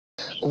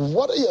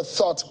What are your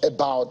thoughts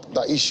about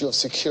the issue of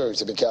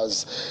security?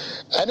 Because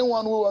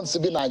anyone who wants to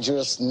be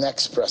Nigeria's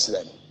next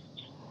president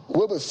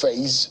will be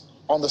faced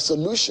on the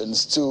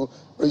solutions to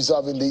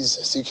resolving this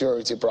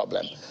security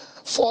problem.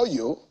 For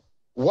you,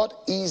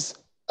 what is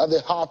at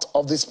the heart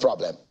of this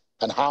problem,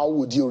 and how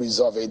would you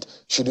resolve it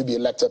should you be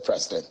elected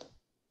president?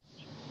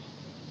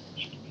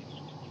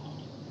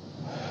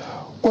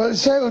 Well,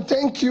 Shehu,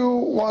 thank you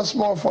once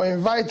more for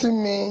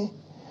inviting me.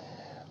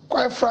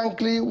 Quite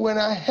frankly, when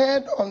I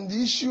heard on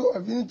the issue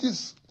of unity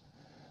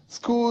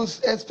schools,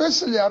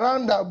 especially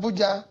around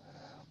Abuja,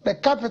 the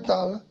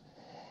capital,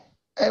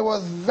 it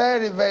was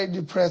very, very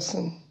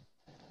depressing.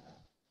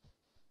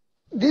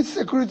 This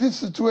security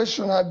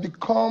situation had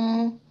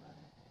become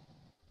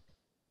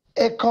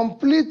a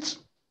complete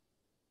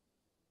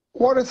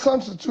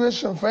worrisome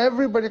situation for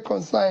everybody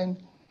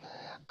concerned.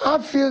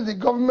 I feel the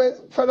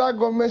government, federal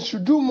government,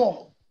 should do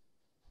more.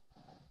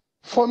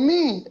 For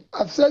me,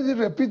 I've said it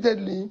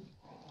repeatedly,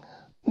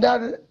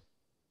 that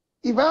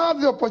if I have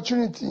the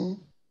opportunity,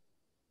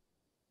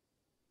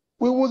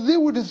 we will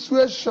deal with the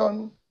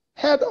situation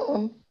head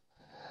on.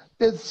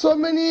 There's so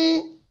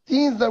many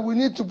things that we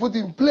need to put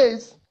in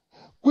place,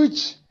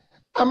 which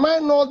I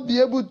might not be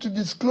able to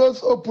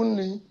disclose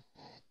openly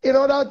in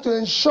order to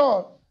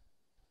ensure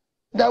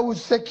that we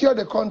secure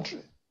the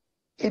country.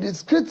 It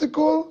is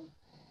critical.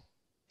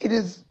 It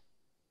is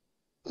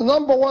the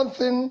number one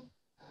thing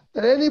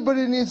that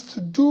anybody needs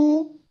to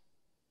do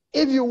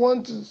if you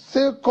want to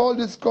still call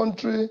this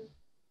country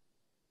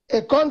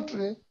a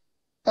country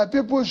that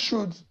people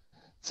should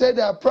say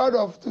they are proud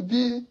of to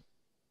be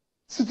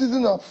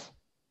citizen of.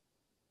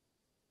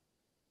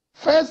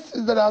 First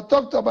is that I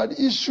talked about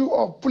the issue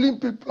of pulling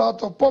people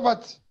out of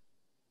poverty.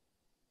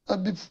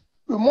 That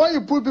the more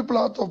you pull people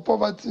out of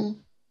poverty,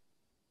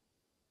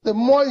 the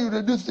more you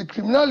reduce the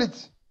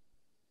criminality.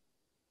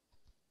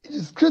 It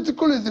is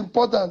critical, it's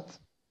important.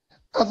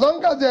 As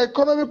long as the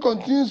economy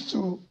continues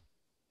to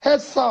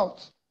head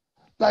south,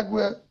 like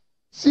we're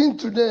seeing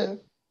today,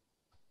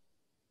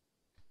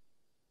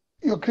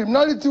 your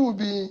criminality will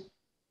be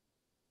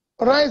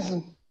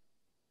rising.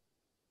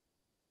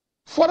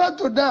 Further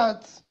to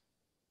that,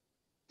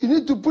 you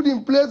need to put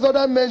in place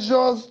other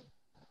measures,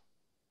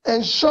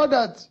 ensure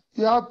that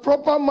you have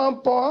proper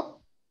manpower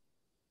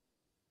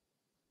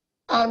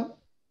and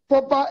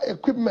proper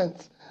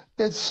equipment.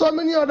 There's so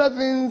many other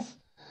things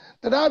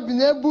that I've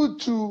been able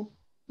to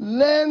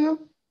learn,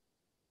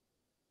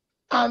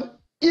 and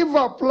if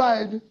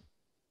applied,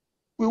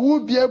 we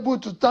will be able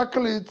to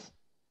tackle it,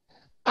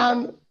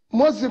 and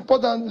most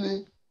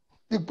importantly,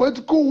 the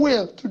political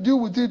will to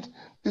deal with it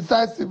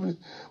decisively.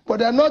 But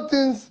there are not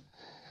things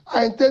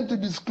I intend to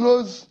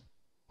disclose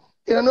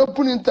in an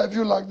open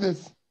interview like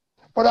this.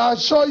 But I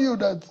assure you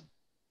that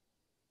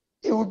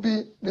it will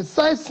be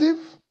decisive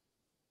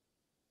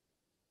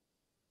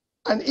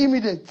and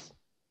immediate.